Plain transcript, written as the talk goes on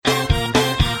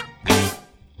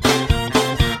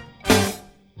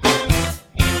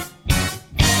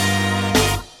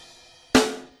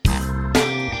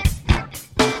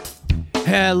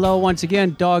Hello once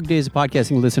again, Dog Days of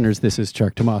Podcasting listeners. This is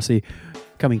Chuck Tomasi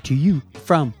coming to you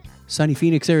from sunny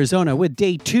Phoenix, Arizona with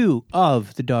day 2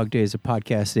 of the Dog Days of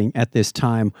Podcasting. At this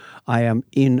time, I am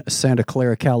in Santa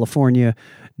Clara, California,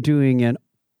 doing an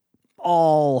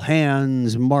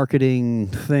all-hands marketing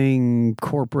thing,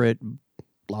 corporate,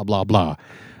 blah, blah, blah.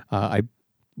 I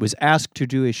was asked to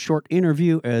do a short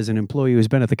interview as an employee who's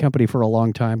been at the company for a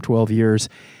long time, 12 years,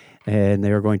 and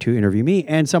they are going to interview me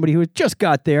and somebody who just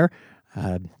got there.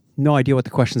 No idea what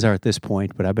the questions are at this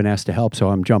point, but I've been asked to help, so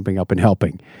I'm jumping up and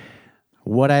helping.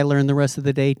 What I learned the rest of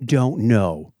the day, don't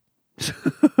know.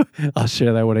 I'll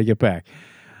share that when I get back.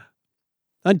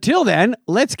 Until then,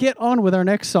 let's get on with our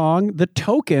next song, The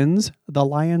Tokens, The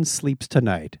Lion Sleeps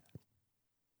Tonight.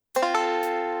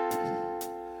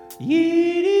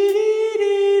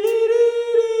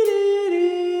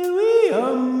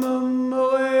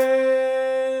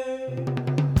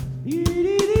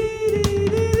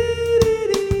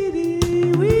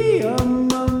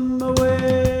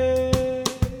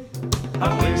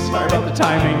 Sorry about the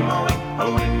timing.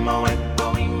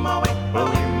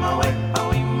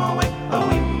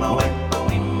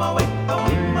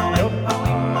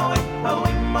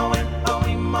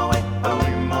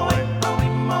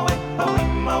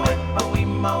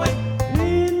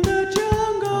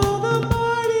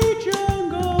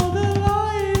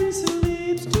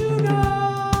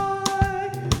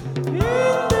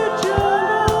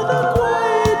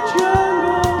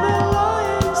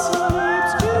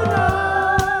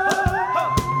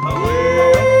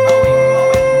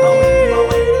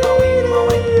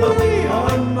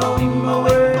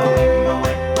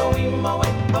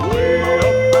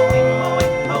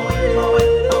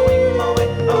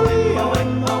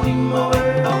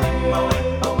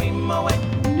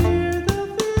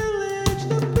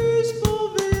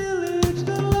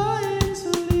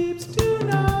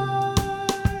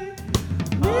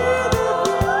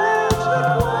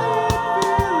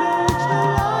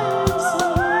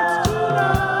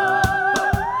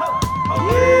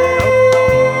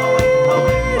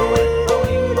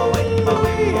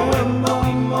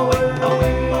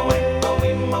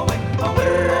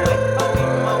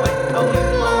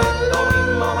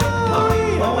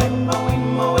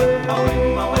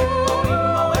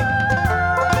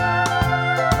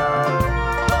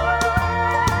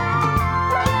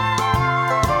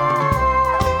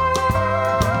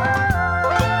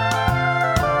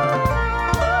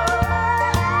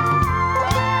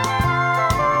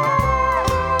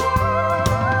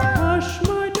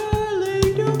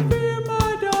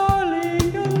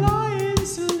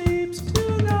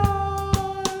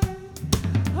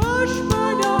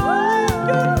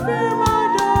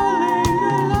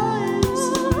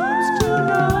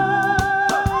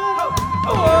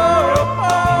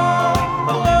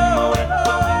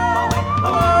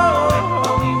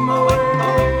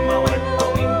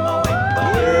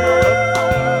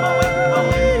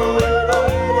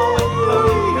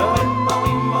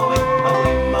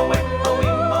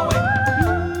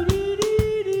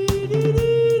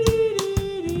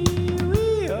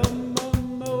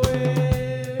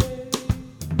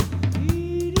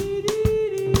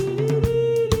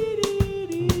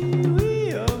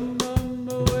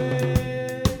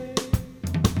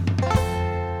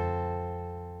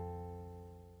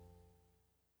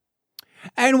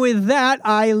 And with that,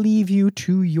 I leave you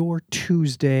to your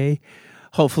Tuesday.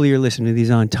 Hopefully you're listening to these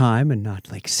on time and not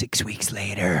like 6 weeks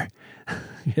later.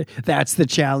 That's the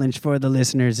challenge for the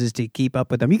listeners, is to keep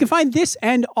up with them. You can find this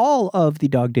and all of the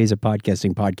Dog Days of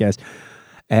Podcasting podcast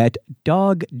at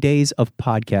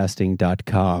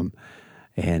dogdaysofpodcasting.com.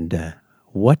 And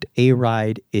what a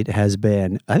ride it has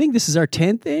been. I think this is our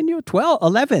 10th annual,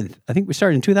 11th. I think we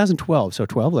started in 2012. So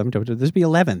 12, 11, this will be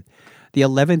 11th. The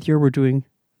 11th year we're doing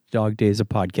Dog Days of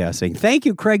Podcasting. Thank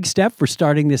you, Craig Stepp, for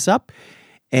starting this up.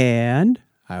 And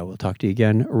I will talk to you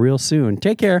again real soon.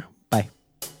 Take care.